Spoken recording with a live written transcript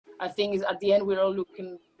I think at the end we're all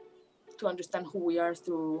looking to understand who we are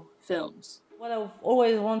through films. What I've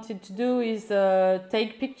always wanted to do is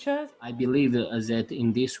take pictures. I believe that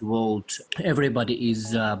in this world, everybody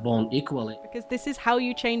is born equally. Because this is how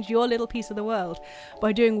you change your little piece of the world,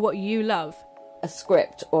 by doing what you love. A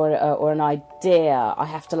script or an idea, I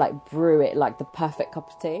have to like brew it like the perfect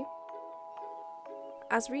cup of tea.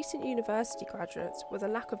 As recent university graduates with a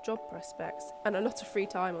lack of job prospects and a lot of free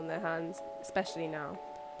time on their hands, especially now,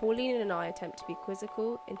 Pauline and I attempt to be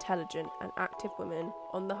quizzical, intelligent and active women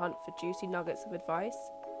on the hunt for juicy nuggets of advice,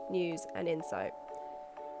 news and insight.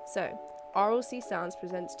 So, RLC Sounds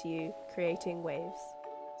presents to you Creating Waves.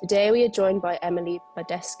 Today we are joined by Emily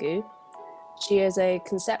Badescu. She is a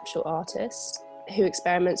conceptual artist who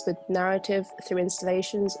experiments with narrative through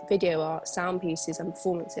installations, video art, sound pieces and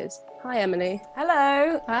performances. Hi Emily.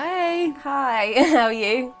 Hello. Hi. Hi, how are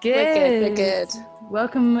you? Good. We're good.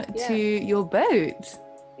 Welcome to your boat.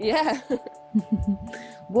 Yeah.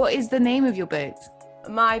 What is the name of your boat?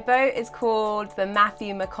 My boat is called the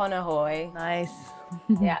Matthew McConaughey. Nice.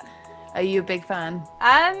 Yeah. Are you a big fan?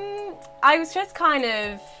 I was just kind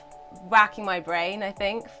of racking my brain, I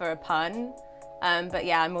think, for a pun. But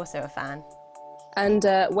yeah, I'm also a fan. And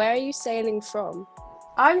where are you sailing from?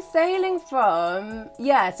 I'm sailing from,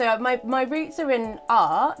 so my roots are in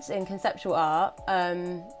art, in conceptual art,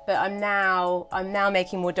 but I'm now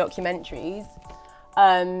making more documentaries.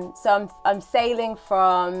 So I'm sailing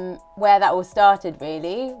from where that all started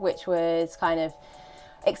really, which was kind of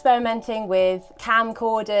experimenting with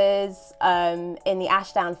camcorders in the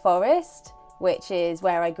Ashdown Forest, which is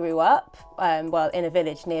where I grew up, in a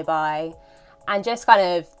village nearby, and just kind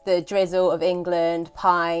of the drizzle of England,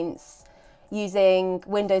 pints, using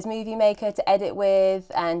Windows Movie Maker to edit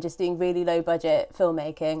with, and just doing really low budget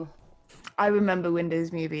filmmaking. I remember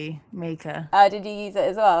Windows Movie Maker. Did you use it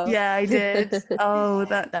as well? Yeah, I did. Oh,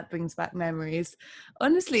 that brings back memories.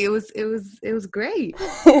 Honestly, it was great.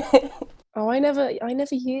 Oh, I never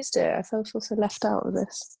used it. I felt so left out of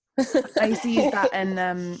this. I used to use that in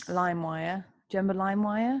LimeWire. Do you remember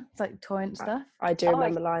LimeWire? It's like torrent stuff. I do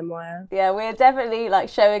remember LimeWire. Yeah, we're definitely like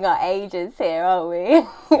showing our ages here, aren't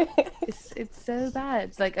we? It's so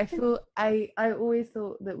bad. Like I always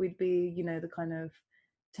thought that we'd be, the kind of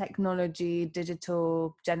technology,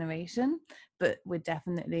 digital generation, but we're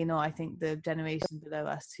definitely not. I think the generation below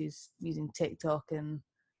us who's using TikTok and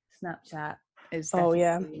Snapchat is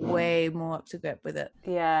way more up to grip with it.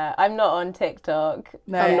 Yeah, I'm not on TikTok.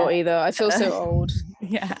 No, I'm not either. I feel so old.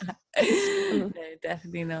 Yeah. No,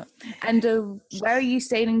 definitely not. And where are you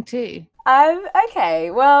sailing to? Okay,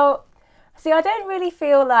 well, see, I don't really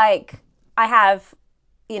feel like I have,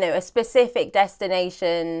 a specific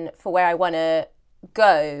destination for where I want to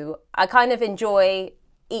go. I kind of enjoy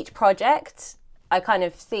each project. I kind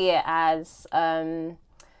of see it as I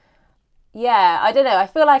don't know, I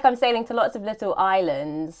feel like I'm sailing to lots of little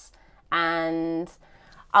islands, and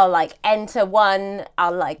I'll like enter one,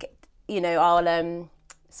 I'll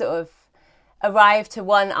sort of arrive to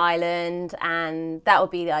one island, and that will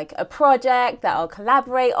be like a project that I'll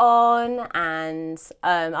collaborate on, and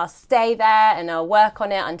I'll stay there and I'll work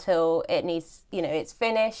on it until it needs, it's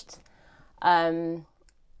finished. And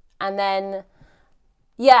then,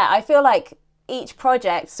 I feel like each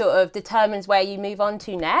project sort of determines where you move on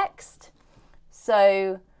to next.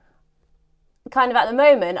 So kind of at the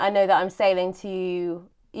moment, I know that I'm sailing to,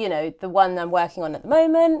 the one I'm working on at the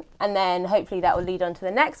moment, and then hopefully that will lead on to the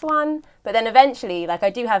next one. But then eventually, like I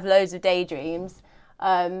do have loads of daydreams,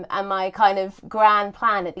 and my kind of grand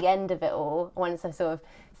plan at the end of it all, once I've sort of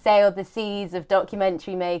sailed the seas of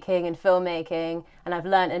documentary making and filmmaking, and I've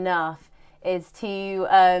learnt enough, is to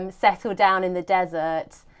settle down in the desert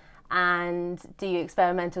and do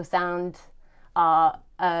experimental sound art,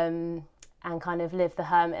 and kind of live the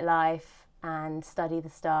hermit life and study the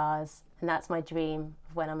stars. And that's my dream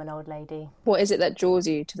of when I'm an old lady. What is it that draws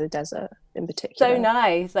you to the desert in particular? So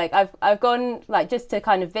nice. Like I've gone like just to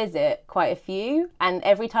kind of visit quite a few, and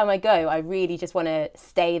every time I go, I really just want to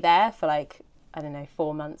stay there for like, I don't know,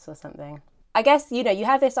 4 months or something. I guess, you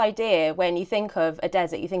have this idea when you think of a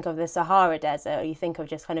desert, you think of the Sahara Desert, or you think of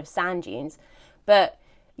just kind of sand dunes. But,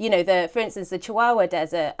 for instance, the Chihuahua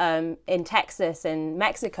Desert in Texas and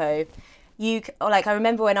Mexico, I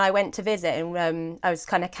remember when I went to visit, and I was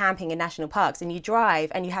kind of camping in national parks, and you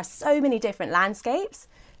drive and you have so many different landscapes.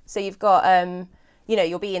 So you've got,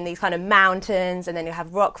 you'll be in these kind of mountains, and then you'll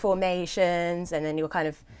have rock formations, and then you'll kind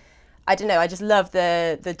of, I don't know, I just love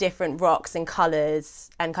the different rocks and colours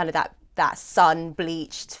and kind of that sun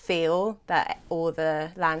bleached feel that all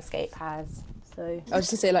the landscape has. So I was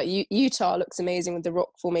just gonna say, like, Utah looks amazing with the rock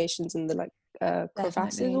formations and the like crevasses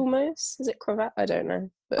Definitely. almost. Is it cravat? I don't know.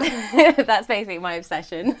 But That's basically my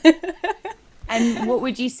obsession. And what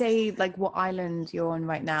would you say, like, what island you're on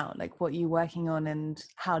right now? Like, what are you working on, and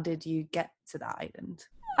how did you get to that island?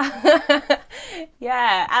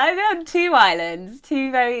 Yeah, and I'm on 2 islands,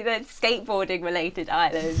 2 very skateboarding related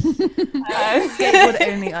islands. Skateboard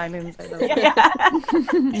only islands. I love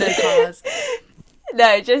it. No cars.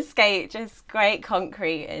 No, just great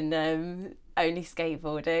concrete and only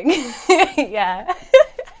skateboarding. Yeah.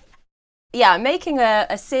 Yeah, I'm making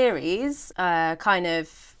a series, kind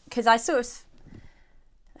of, because I sort of,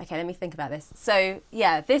 okay, let me think about this. So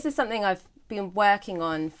yeah, this is something I've been working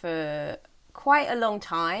on for quite a long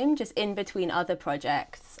time, just in between other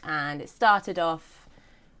projects. And it started off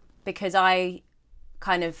because I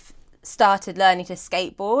kind of started learning to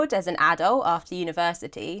skateboard as an adult after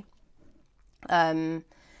university. And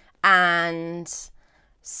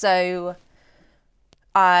so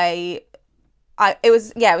it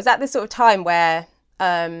was at this sort of time where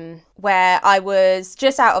I was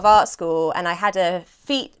just out of art school, and I had a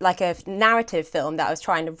narrative film that I was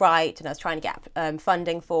trying to write, and I was trying to get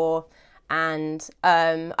funding for. And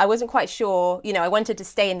I wasn't quite sure, I wanted to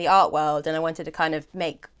stay in the art world, and I wanted to kind of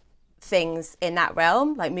make things in that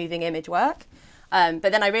realm, like moving image work. But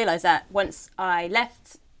then I realized that once I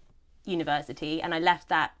left university and I left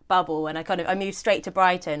that bubble, and I moved straight to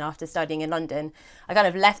Brighton after studying in London, I kind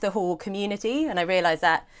of left the whole community, and I realized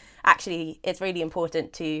that actually it's really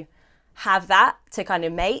important to have that to kind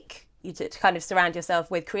of to kind of surround yourself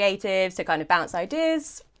with creatives, to kind of bounce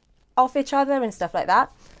ideas off each other and stuff like that.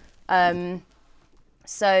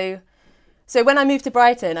 So when I moved to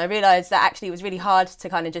Brighton, I realised that actually it was really hard to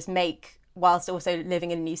kind of just make whilst also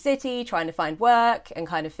living in a new city, trying to find work and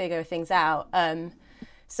kind of figure things out.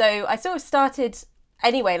 So I sort of started,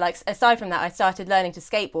 anyway, like aside from that, I started learning to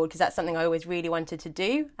skateboard because that's something I always really wanted to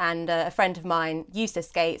do. And a friend of mine used to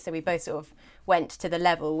skate, so we both sort of went to the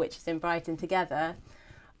level, which is in Brighton, together.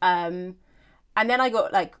 And then I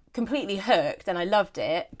got like completely hooked and I loved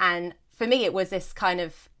it. And for me, it was this kind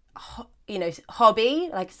of hobby,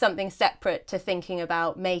 like something separate to thinking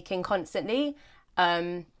about making constantly.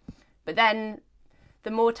 But then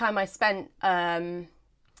the more time I spent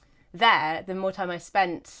there, the more time I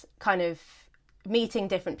spent kind of meeting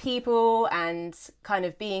different people and kind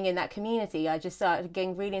of being in that community, I just started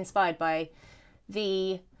getting really inspired by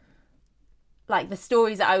the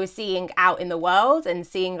stories that I was seeing out in the world and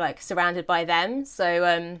seeing like surrounded by them.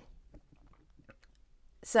 So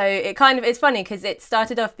it kind of, it's funny because it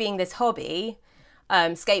started off being this hobby,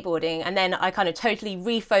 skateboarding, and then I kind of totally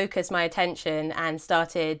refocused my attention and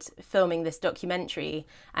started filming this documentary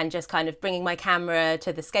and just kind of bringing my camera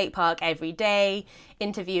to the skate park every day,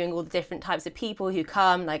 interviewing all the different types of people who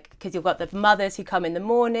come, like, because you've got the mothers who come in the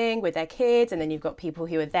morning with their kids, and then you've got people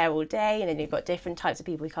who are there all day, and then you've got different types of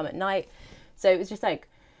people who come at night. So it was just like,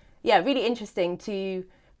 yeah, really interesting to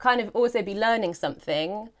kind of also be learning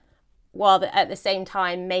something while at the same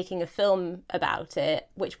time making a film about it,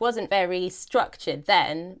 which wasn't very structured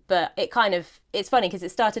then, but it's funny because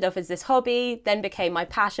it started off as this hobby, then became my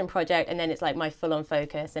passion project, and then it's like my full-on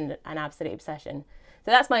focus and an absolute obsession.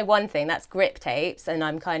 So that's my one thing, that's Grip Tapes, and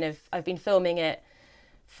I've been filming it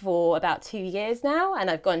for about 2 years now, and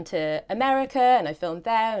I've gone to America and I filmed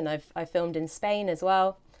there, and I filmed in Spain as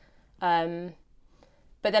well.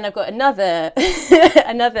 But then I've got another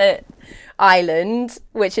island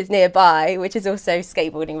which is nearby, which is also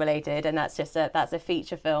skateboarding related, and that's a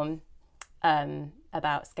feature film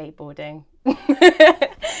about skateboarding.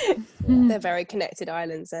 they're very connected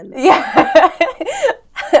islands then. Yeah.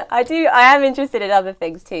 I am interested in other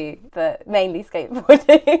things too, but mainly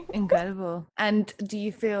skateboarding. Incredible. And do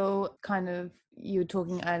you feel you were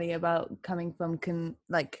talking earlier about coming from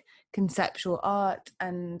conceptual art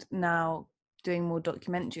and now doing more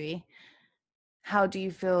documentary, how do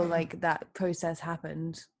you feel like that process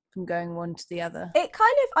happened from going one to the other?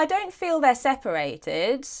 I don't feel they're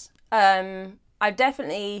separated. I'm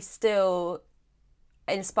definitely still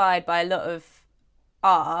inspired by a lot of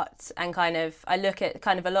art, and I look at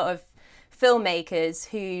a lot of filmmakers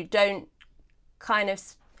who don't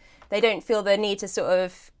feel the need to sort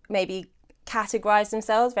of maybe categorize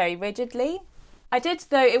themselves very rigidly. I did,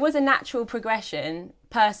 though, it was a natural progression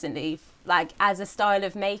personally, like as a style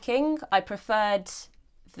of making. I preferred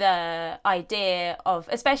the idea of,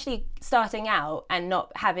 especially starting out and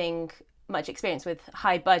not having much experience with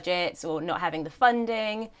high budgets or not having the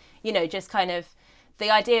funding, just kind of the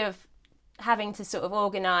idea of having to sort of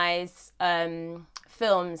organize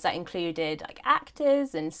films that included like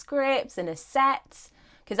actors and scripts and a set,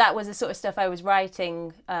 because that was the sort of stuff I was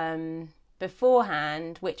writing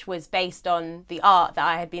beforehand, which was based on the art that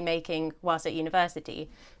I had been making whilst at university.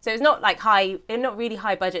 So it's not like not really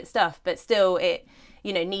high budget stuff, but still it,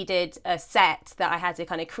 you know, needed a set that I had to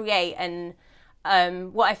kind of create. And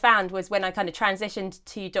what I found was when I kind of transitioned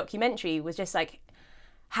to documentary was just like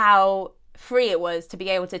how free it was to be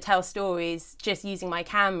able to tell stories just using my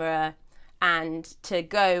camera, and to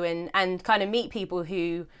go and kind of meet people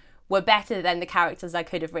who were better than the characters I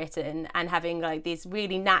could have written, and having like these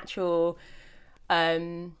really natural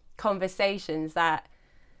conversations that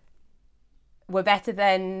were better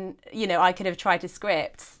than, you know, I could have tried to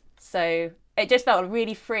script. So it just felt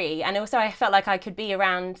really free. And also I felt like I could be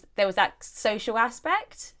around, there was that social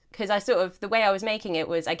aspect, because I sort of, the way I was making it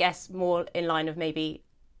was, I guess, more in line of maybe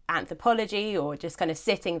anthropology, or just kind of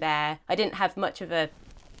sitting there. I didn't have much of a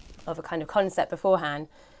kind of concept beforehand.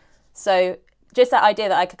 So just that idea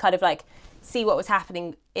that I could kind of like see what was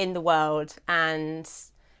happening in the world and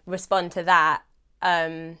respond to that.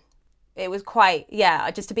 It was quite,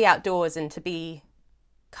 just to be outdoors and to be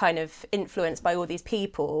kind of influenced by all these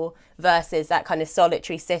people versus that kind of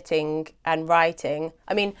solitary sitting and writing.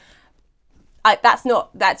 I mean, that's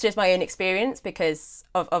just my own experience because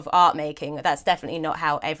of art making. That's definitely not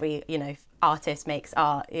how every, you know, artist makes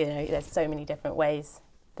art. You know, there's so many different ways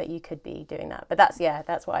that you could be doing that. But that's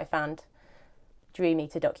what I found drew me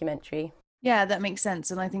to documentary. Yeah, that makes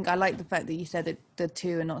sense. And I think I like the fact that you said that the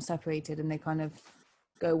two are not separated and they kind of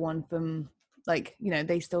go one from, like, you know,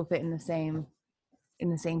 they still fit in the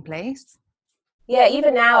same place. Yeah,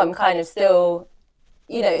 even now I'm kind of still,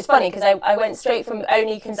 you know, it's funny because I went straight from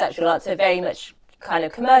only conceptual art to very much kind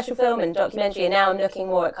of commercial film and documentary, and now I'm looking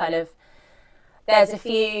more at kind of, there's a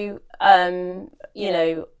few, you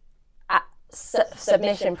know,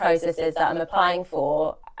 submission processes that I'm applying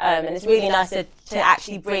for, and it's really nice to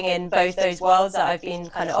actually bring in both those worlds that I've been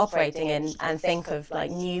kind of operating in and think of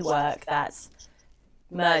like new work that's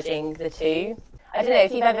merging the two. I don't know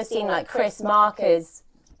if you've ever seen like Chris Marker's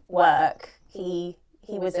work. He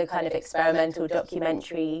was a kind of experimental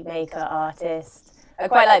documentary maker artist. I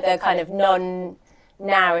quite like the kind of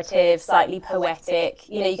non-narrative, slightly poetic,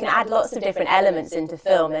 you know, you can add lots of different elements into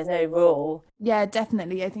film, there's no rule. Yeah,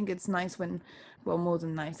 definitely. I think it's nice more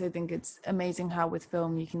than nice. I think it's amazing how with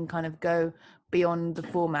film you can kind of go beyond the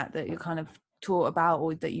format that you're kind of taught about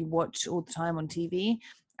or that you watch all the time on TV,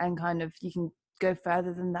 and kind of you can go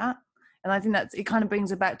further than that. And I think it kind of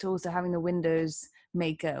brings it back to also having the Windows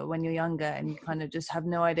maker when you're younger and you kind of just have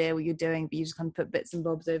no idea what you're doing, but you just kind of put bits and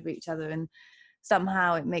bobs over each other and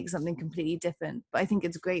somehow it makes something completely different. But I think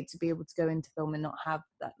it's great to be able to go into film and not have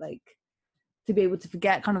that, like, to be able to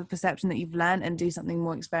forget kind of the perception that you've learned and do something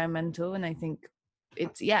more experimental. And I think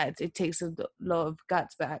it takes a lot of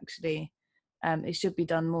guts, but actually it should be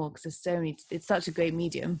done more because it's such a great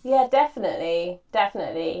medium. Yeah, definitely.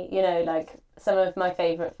 You know, like some of my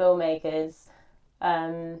favourite filmmakers,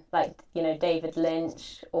 like, you know, David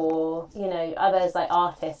Lynch, or, you know, others like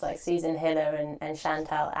artists like Susan Hiller and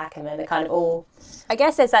Chantal Ackerman, they're kind of all, I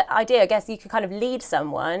guess there's that idea, I guess you can kind of lead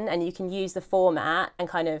someone and you can use the format and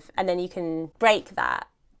then you can break that.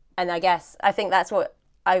 And I think that's what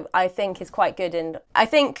I think is quite good. And I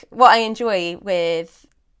think what I enjoy with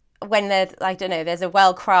when there's a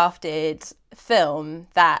well-crafted film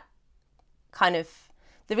that kind of,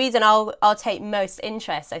 the reason I'll take most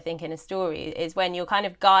interest, I think, in a story is when you're kind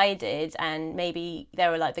of guided and maybe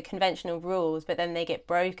there are like the conventional rules, but then they get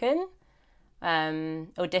broken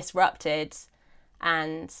or disrupted.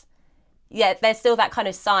 And yeah, there's still that kind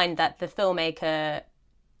of sign that the filmmaker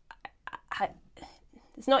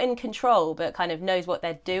is not in control, but kind of knows what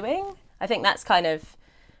they're doing. I think that's kind of,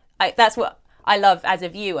 that's what I love as a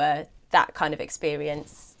viewer, that kind of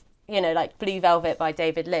experience. You know, like Blue Velvet by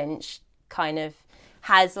David Lynch kind of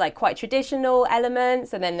has like quite traditional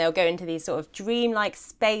elements, and then they'll go into these sort of dreamlike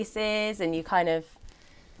spaces and you kind of,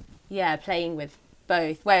 playing with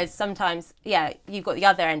both. Whereas sometimes, you've got the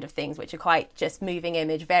other end of things, which are quite just moving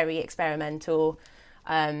image, very experimental.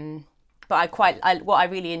 But what I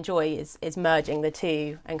really enjoy is merging the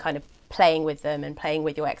two and kind of playing with them and playing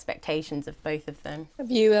with your expectations of both of them. Have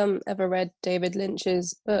you ever read David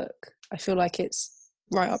Lynch's book? I feel like it's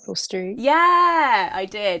right up your street. Yeah, I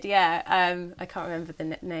did. Yeah, I can't remember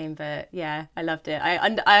the name, but yeah, I loved it.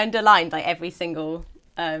 I underlined like every single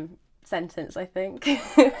sentence, I think.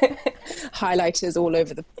 Highlighters all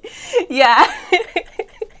over the. Yeah.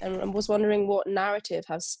 And I was wondering what narrative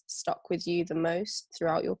has stuck with you the most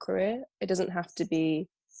throughout your career. It doesn't have to be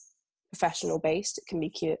professional based. It can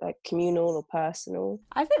be like communal or personal.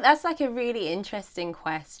 I think that's like a really interesting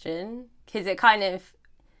question, because it kind of,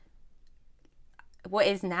 what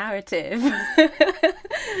is narrative?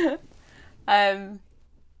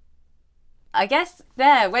 I guess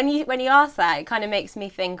there, when you ask that, it kind of makes me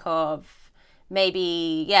think of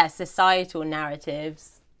maybe, societal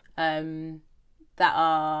narratives that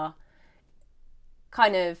are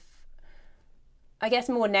kind of, I guess,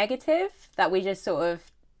 more negative, that we just sort of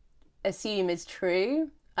assume is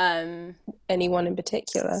true. Anyone in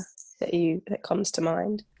particular that comes to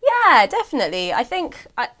mind? Yeah, definitely. I think,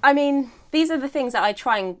 I mean, these are the things that I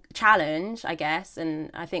try and challenge, I guess,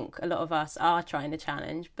 and I think a lot of us are trying to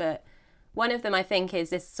challenge, but one of them, I think, is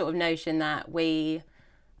this sort of notion that we,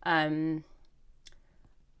 I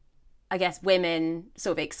guess, women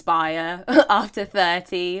sort of expire after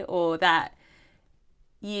 30, or that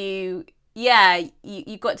you've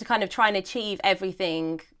got to kind of try and achieve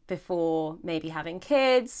everything before maybe having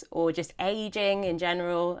kids or just aging in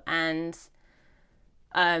general. And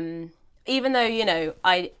even though, you know,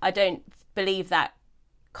 I don't believe that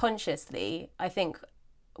consciously, I think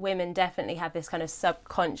women definitely have this kind of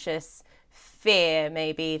subconscious fear,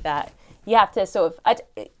 maybe, that you have to sort of,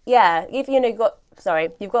 if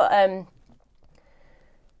you've got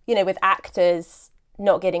you know, with actors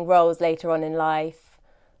not getting roles later on in life,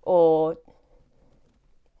 or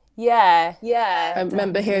I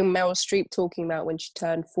remember hearing Meryl Streep talking about when she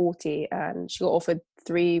turned 40 and she got offered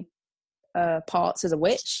 3 parts as a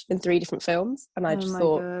witch in 3 different films, and I just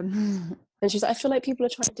thought, and she's like, I feel like people are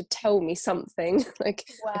trying to tell me something. Like,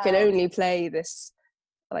 wow. I can only play this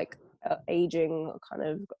like aging kind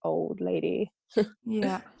of old lady.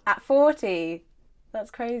 At 40. That's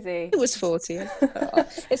crazy. It was 40.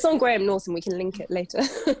 It's on Graham Norton. We can link it later.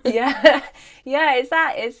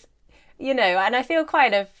 It's you know, and I feel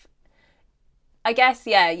kind of, I guess,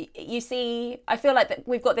 you see, I feel like that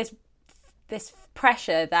we've got this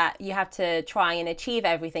pressure that you have to try and achieve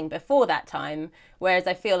everything before that time, whereas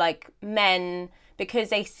I feel like men, because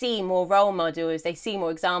they see more role models, they see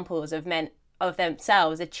more examples of men, of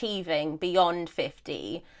themselves achieving beyond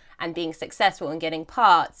 50 and being successful and getting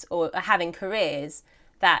parts or having careers,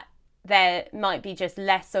 that there might be just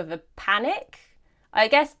less of a panic, I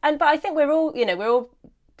guess. But I think we're all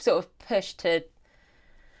sort of pushed to,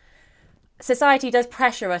 society does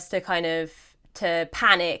pressure us to kind of to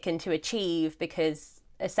panic and to achieve, because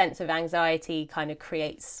a sense of anxiety kind of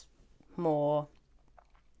creates more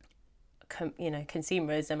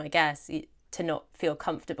consumerism, I guess, to not feel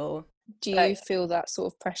comfortable. Do you feel that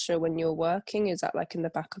sort of pressure when you're working? Is that like in the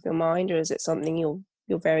back of your mind, or is it something you're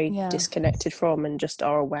very disconnected from and just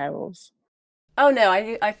are aware of? Oh no,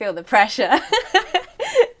 I feel the pressure.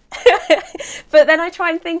 But then I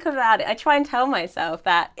try and think about it. I try and tell myself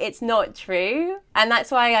that it's not true. And that's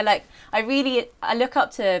why I look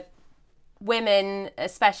up to women,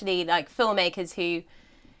 especially like filmmakers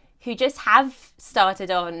who just have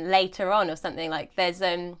started on later on or something. Like there's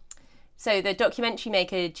so the documentary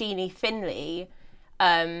maker Jeannie Finley,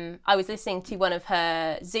 I was listening to one of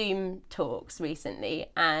her Zoom talks recently,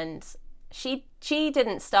 and she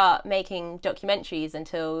didn't start making documentaries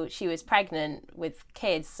until she was pregnant with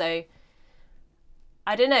kids. So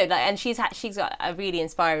I don't know, like, and she's got a really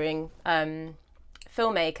inspiring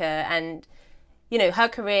filmmaker, and you know, her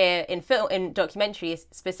career in documentary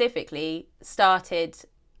specifically started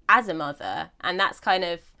as a mother, and that's kind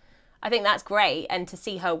of, I think that's great. And to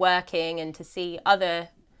see her working, and to see other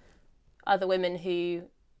women who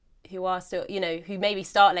are still, you know, who maybe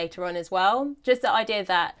start later on as well, just the idea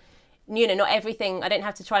that, you know, not everything, I don't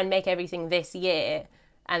have to try and make everything this year,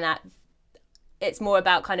 and that it's more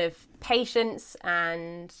about kind of patience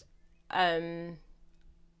and I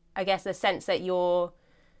guess a sense that you're,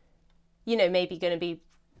 you know, maybe going to be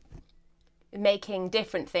making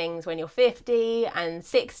different things when you're 50 and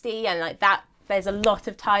 60, and like that, there's a lot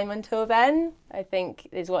of time until then, I think,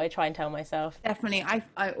 is what I try and tell myself. Definitely.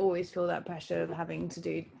 I always feel that pressure of having to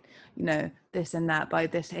do, you know, this and that by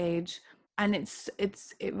this age, and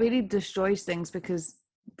it really destroys things, because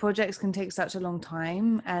projects can take such a long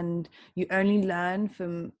time and you only learn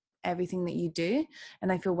from everything that you do.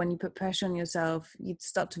 And I feel when you put pressure on yourself, you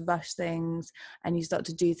start to rush things and you start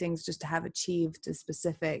to do things just to have achieved a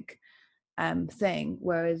specific thing,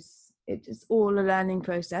 whereas it's all a learning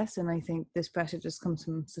process. And I think this pressure just comes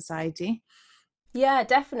from society. Yeah,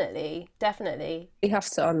 definitely. You have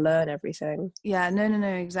to unlearn everything. Yeah, no,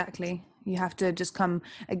 exactly. You have to just come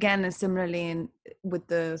again, as similarly in with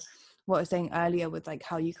what I was saying earlier, with like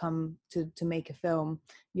how you come to make a film,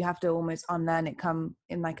 you have to almost unlearn it, come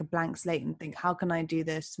in like a blank slate and think, how can I do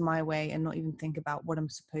this my way, and not even think about what I'm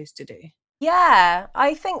supposed to do. Yeah,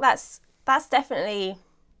 I think that's definitely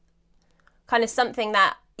kind of something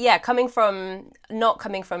that, not coming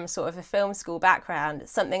from sort of a film school background,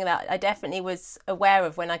 something that I definitely was aware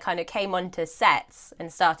of when I kind of came onto sets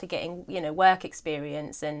and started getting, you know, work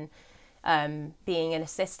experience and being an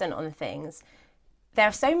assistant on things, there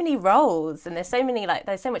are so many roles and there's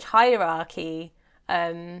so much hierarchy,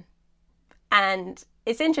 and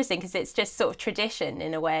it's interesting because it's just sort of tradition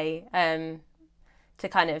in a way, to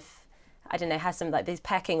kind of, I don't know, have some like these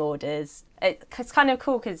pecking orders. It's kind of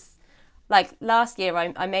cool because like last year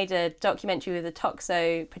I made a documentary with the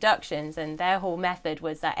Toxo Productions, and their whole method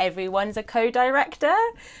was that everyone's a co-director,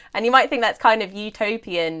 and you might think that's kind of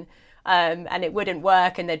utopian, and it wouldn't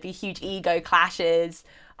work and there'd be huge ego clashes.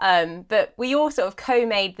 But we all sort of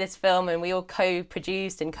co-made this film, and we all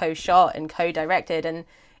co-produced and co-shot and co-directed, and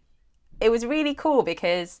it was really cool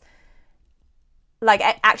because like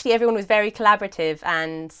actually everyone was very collaborative,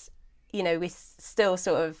 and you know, we still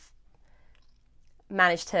sort of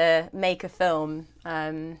managed to make a film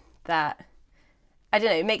that, I don't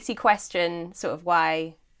know, it makes you question sort of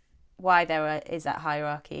why is that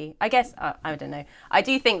hierarchy. I guess I don't know. I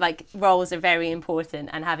do think like roles are very important,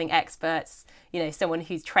 and having experts, you know, someone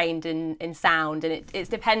who's trained in sound, and it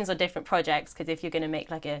depends on different projects, because if you're going to make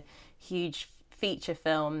like a huge feature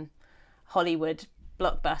film, Hollywood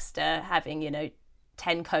blockbuster, having, you know,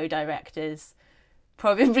 10 co-directors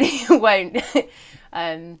probably won't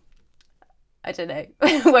I don't know,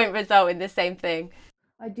 won't result in the same thing.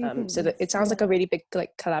 I do think so that it sounds like a really big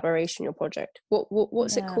like collaboration, your project.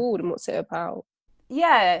 What's it called and what's it about?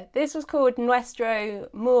 Yeah, this was called Nuestro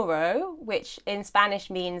Muro, which in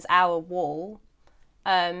Spanish means our wall,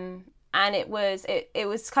 and it was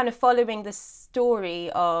kind of following the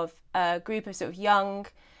story of a group of sort of young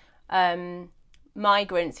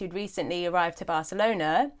migrants who'd recently arrived to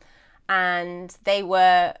Barcelona, and they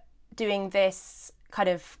were doing this kind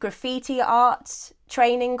of graffiti art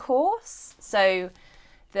training course. So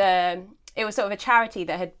it was sort of a charity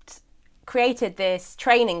that had created this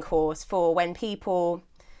training course for when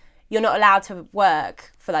you're not allowed to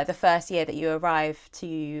work for like the first year that you arrive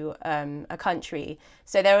to a country.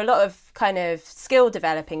 So there are a lot of kind of skill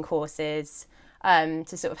developing courses to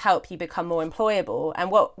sort of help you become more employable. And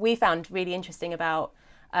what we found really interesting about,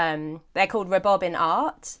 they're called Rebobin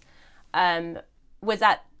Art, was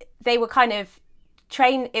that they were kind of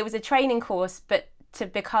it was a training course, but to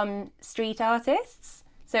become street artists.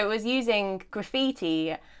 So it was using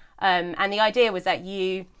graffiti, and the idea was that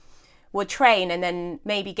you would train and then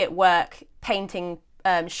maybe get work painting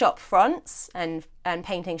shop fronts and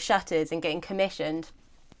painting shutters and getting commissioned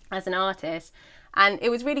as an artist. And it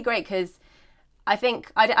was really great because I think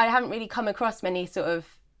I haven't really come across many sort of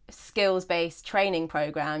skills-based training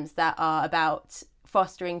programs that are about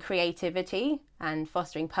fostering creativity and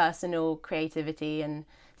fostering personal creativity, and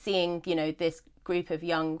seeing, you know, this group of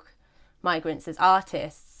young migrants as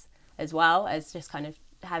artists as well as just kind of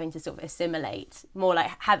having to sort of assimilate, more like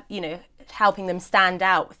helping them stand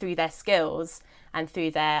out through their skills and through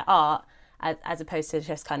their art, as opposed to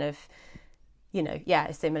just kind of, you know,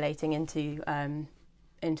 assimilating into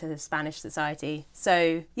the Spanish society.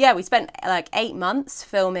 So yeah, we spent like 8 months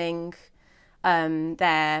filming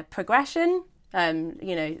their progression.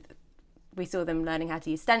 You know, we saw them learning how to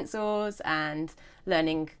use stencils and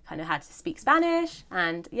learning kind of how to speak Spanish,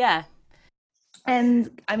 and yeah.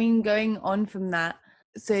 And I mean, going on from that,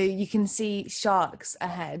 so you can see sharks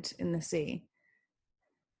ahead in the sea.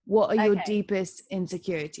 What are your deepest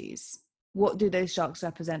insecurities? What do those sharks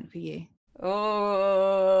represent for you?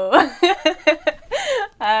 Oh,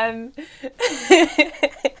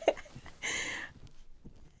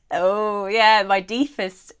 oh yeah, my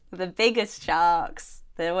deepest, the biggest sharks,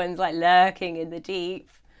 the ones like lurking in the deep.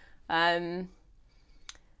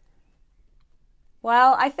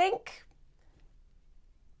 Well, I think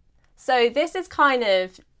so. This is kind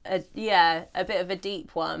of a bit of a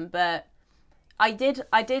deep one, but I did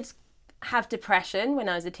have depression when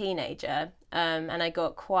I was a teenager, and I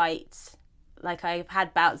got quite, like, I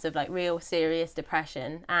had bouts of like real serious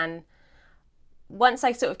depression, and once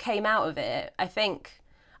I sort of came out of it, I think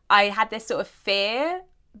I had this sort of fear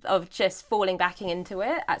of just falling back into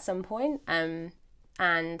it at some point, and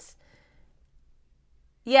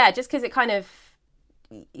yeah, just because it kind of,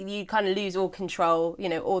 you kind of lose all control, you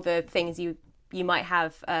know, all the things you might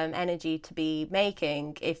have energy to be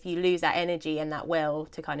making. If you lose that energy and that will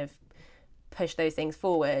to kind of push those things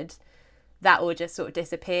forward, that all just sort of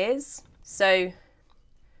disappears. So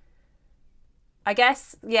I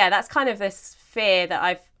guess, yeah, that's kind of this fear that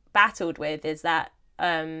I've battled with, is that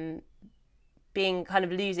being kind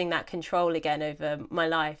of losing that control again over my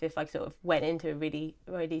life if I sort of went into a really,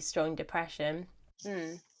 really strong depression.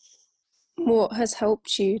 What has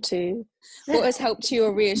helped you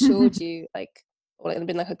or reassured you, like, or it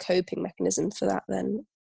been like a coping mechanism for that then?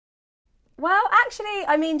 Well, actually,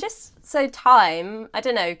 I mean, just so time, I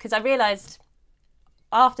don't know, because I realised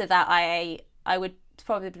after that, I would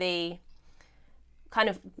probably kind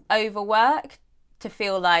of overwork to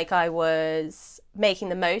feel like I was making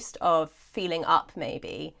the most of feeling up,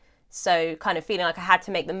 maybe. So kind of feeling like I had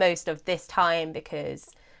to make the most of this time because,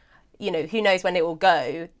 you know, who knows when it will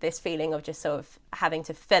go, this feeling of just sort of having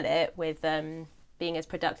to fill it with being as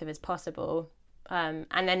productive as possible. And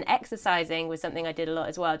then exercising was something I did a lot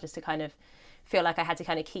as well, just to kind of feel like I had to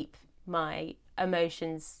kind of keep my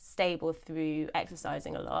emotions stable through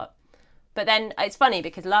exercising a lot. But then it's funny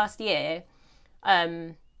because last year,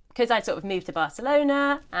 because I sort of moved to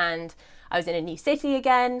Barcelona and I was in a new city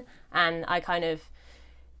again, and I kind of,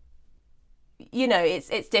 you know,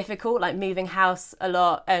 it's difficult, like moving house a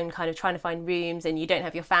lot and kind of trying to find rooms, and you don't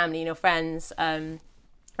have your family and your friends. And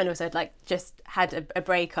also I'd like just had a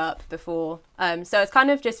breakup before. So I was kind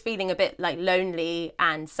of just feeling a bit like lonely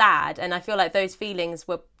and sad. And I feel like those feelings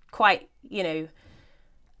were quite, you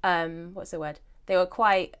know, what's the word? They were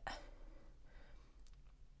quite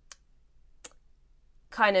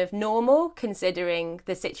kind of normal considering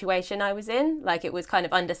the situation I was in. Like it was kind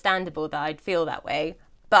of understandable that I'd feel that way.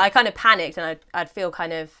 But I kind of panicked, and I'd feel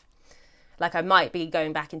kind of like I might be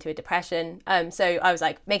going back into a depression. So I was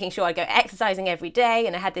like making sure I go exercising every day,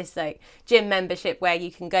 and I had this like gym membership where you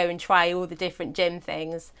can go and try all the different gym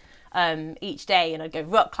things each day, and I'd go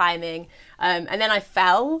rock climbing. And then I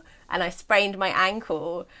fell and I sprained my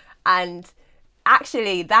ankle, and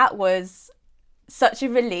actually that was such a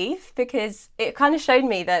relief because it kind of showed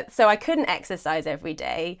me that, so I couldn't exercise every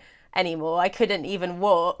day anymore. I couldn't even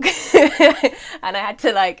walk. And I had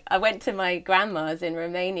to I went to my grandma's in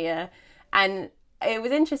Romania, and it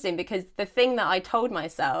was interesting because the thing that I told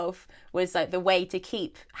myself was like the way to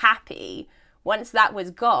keep happy, once that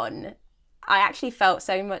was gone, I actually felt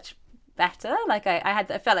so much better. Like I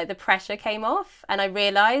felt like the pressure came off, and I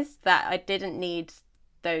realized that I didn't need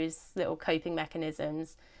those little coping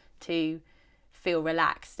mechanisms to feel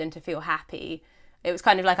relaxed and to feel happy. It was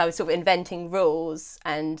kind of like I was sort of inventing rules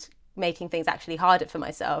and making things actually harder for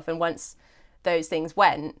myself. And once those things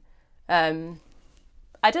went,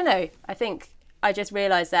 I don't know, I think I just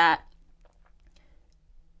realized that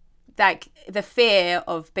like the fear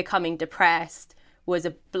of becoming depressed was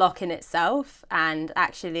a block in itself, and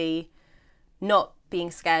actually not being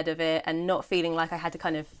scared of it and not feeling like I had to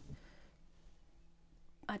kind of,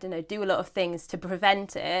 I don't know, do a lot of things to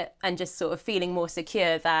prevent it, and just sort of feeling more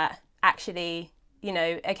secure that actually, you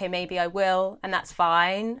know, okay, maybe I will, and that's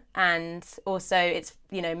fine. And also it's,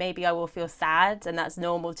 you know, maybe I will feel sad, and that's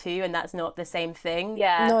normal too, and that's not the same thing.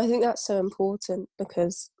 Yeah. No, I think that's so important,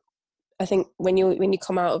 because I think when you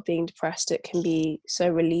come out of being depressed, it can be so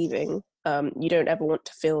relieving. You don't ever want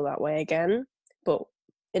to feel that way again, but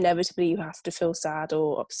inevitably you have to feel sad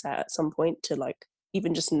or upset at some point to like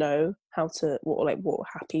even just know how to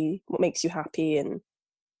what makes you happy. And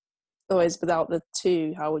otherwise, without the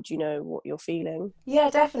two, how would you know what you're feeling? Yeah,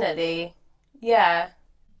 definitely. Yeah.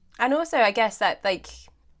 And also I guess that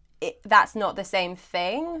that's not the same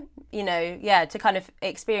thing, you know, yeah, to kind of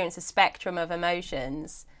experience a spectrum of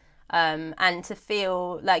emotions, and to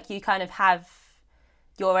feel like you kind of have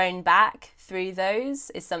your own back through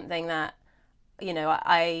those is something that, you know,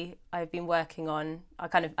 I've been working on.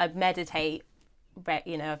 I meditate,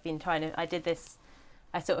 you know,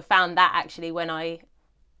 I sort of found that actually when I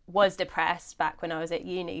was depressed back when I was at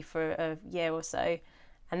uni for a year or so,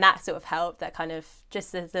 and that sort of helped, that kind of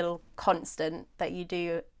just this little constant that you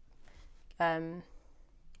do, and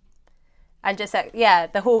just that, yeah,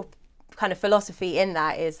 the whole kind of philosophy in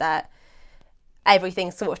that is that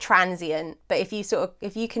everything's sort of transient, but if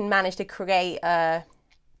you can manage to create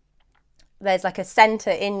there's like a center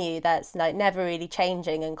in you that's like never really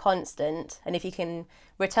changing and constant, and if you can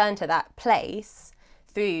return to that place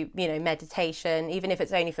through, you know, meditation, even if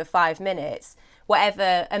it's only for 5 minutes,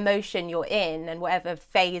 whatever emotion you're in and whatever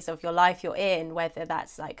phase of your life you're in, whether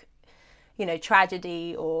that's like, you know,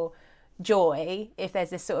 tragedy or joy, if there's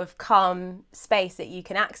this sort of calm space that you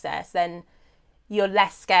can access, then you're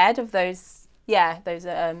less scared of those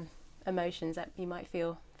emotions that you might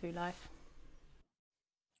feel through life.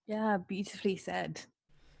 Yeah, beautifully said.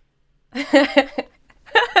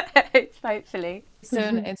 Hopefully. So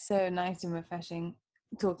it's so nice and refreshing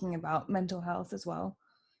talking about mental health as well.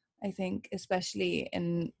 I think especially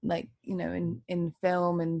in, like, you know, in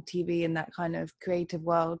film and TV and that kind of creative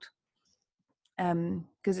world,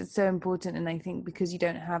 because it's so important. And I think because you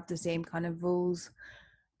don't have the same kind of rules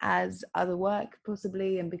as other work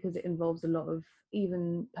possibly, and because it involves a lot of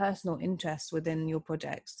even personal interests within your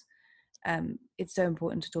projects, it's so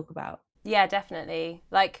important to talk about. Yeah, definitely.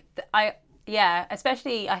 Like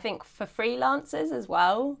especially I think for freelancers as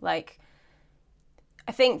well, like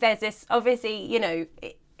I think there's this, obviously, you know,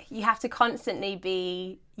 you have to constantly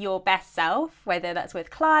be your best self, whether that's with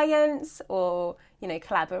clients or, you know,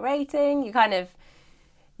 collaborating. You kind of,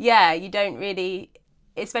 you don't really,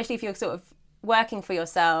 especially if you're sort of working for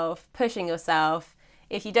yourself, pushing yourself,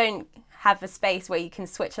 if you don't have a space where you can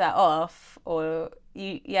switch that off, or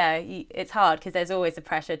it's hard, because there's always the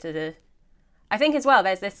pressure to I think as well,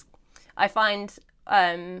 there's this, I find,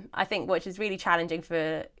 I think which is really challenging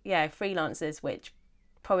for, freelancers, which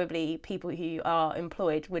probably people who are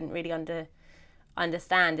employed wouldn't really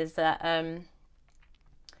understand, is that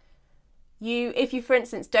if you, for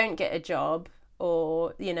instance, don't get a job,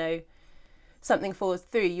 or, you know, something falls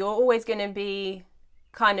through, you're always going to be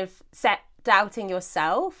kind of doubting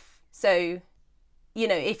yourself. So, you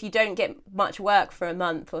know, if you don't get much work for a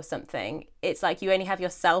month or something, it's like you only have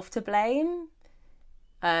yourself to blame.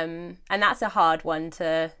 And that's a hard one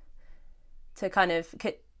to kind of,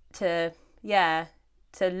 to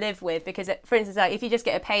live with, because for instance, like if you just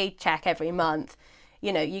get a paycheck every month,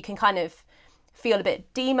 you know, you can kind of feel a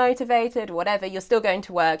bit demotivated or whatever. You're still going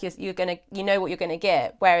to work, you know what you're going to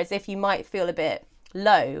get. Whereas if you might feel a bit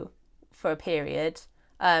low for a period,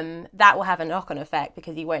 that will have a knock-on effect,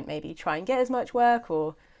 because you won't maybe try and get as much work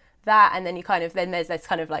or that, and then you kind of, then there's this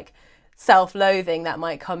kind of like self-loathing that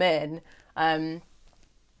might come in, and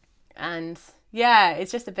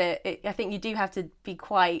it's just a bit, I think you do have to be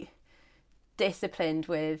quite disciplined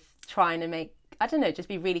with trying to make, I don't know, just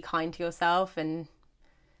be really kind to yourself, and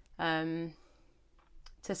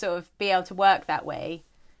to sort of be able to work that way.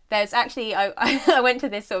 There's actually, I went to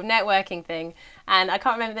this sort of networking thing, and I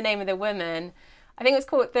can't remember the name of the woman. I think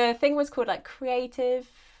the thing was called like Creative,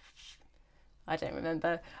 I don't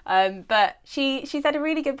remember. But she said a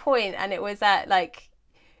really good point, and it was that, like,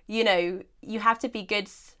 you know, you have to be good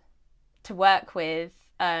to work with.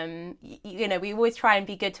 You know, we always try and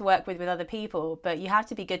be good to work with other people, but you have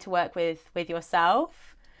to be good to work with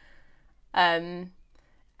yourself. And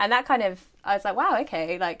that kind of, I was like, wow,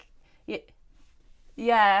 okay, like,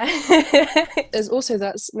 yeah. There's also,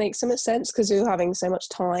 that makes so much sense, because you're having so much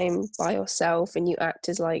time by yourself, and you act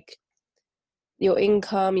as like your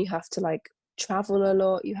income. You have to like travel a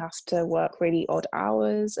lot, you have to work really odd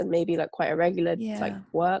hours, and maybe like quite irregular like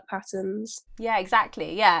work patterns. Yeah,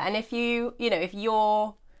 exactly. Yeah. And if you know, if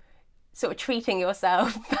you're sort of treating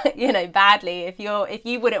yourself, you know, badly, if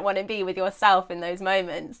you wouldn't want to be with yourself in those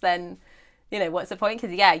moments, then, you know, what's the point?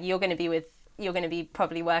 Because you're going to be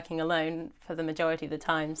probably working alone for the majority of the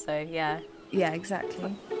time. So yeah,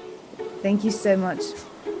 exactly. Thank you so much.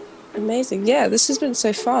 Amazing. Yeah, this has been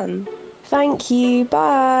so fun. Thank you.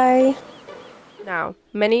 Bye. Now,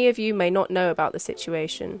 many of you may not know about the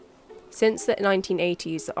situation. Since the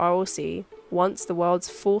 1980s, the Aral Sea, once the world's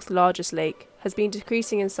fourth largest lake, has been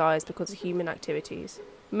decreasing in size because of human activities,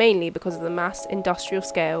 mainly because of the mass industrial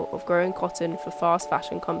scale of growing cotton for fast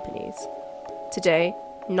fashion companies. Today,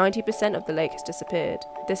 90% of the lake has disappeared.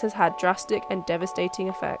 This has had drastic and devastating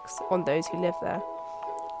effects on those who live there,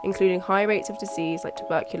 including high rates of disease like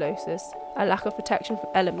tuberculosis, a lack of protection from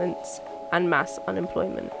elements, and mass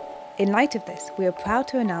unemployment. In light of this, we are proud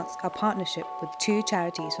to announce our partnership with two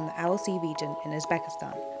charities from the Aral Sea region in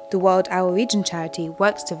Uzbekistan. The World Aral Region Charity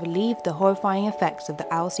works to relieve the horrifying effects of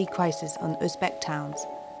the Aral Sea crisis on Uzbek towns.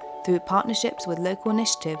 Through partnerships with local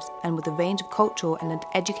initiatives and with a range of cultural and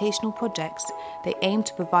educational projects, they aim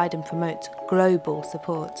to provide and promote global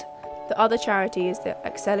support. The other charity is the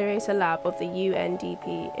Accelerator Lab of the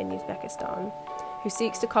UNDP in Uzbekistan, who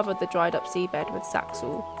seeks to cover the dried up seabed with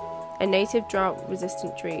saxaul, a native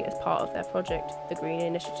drought-resistant tree, as part of their project, the Green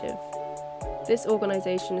Initiative. This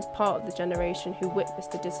organisation is part of the generation who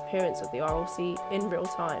witnessed the disappearance of the Aral Sea in real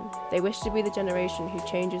time. They wish to be the generation who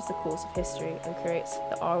changes the course of history and creates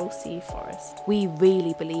the Aral Sea forest. We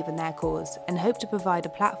really believe in their cause and hope to provide a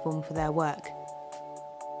platform for their work.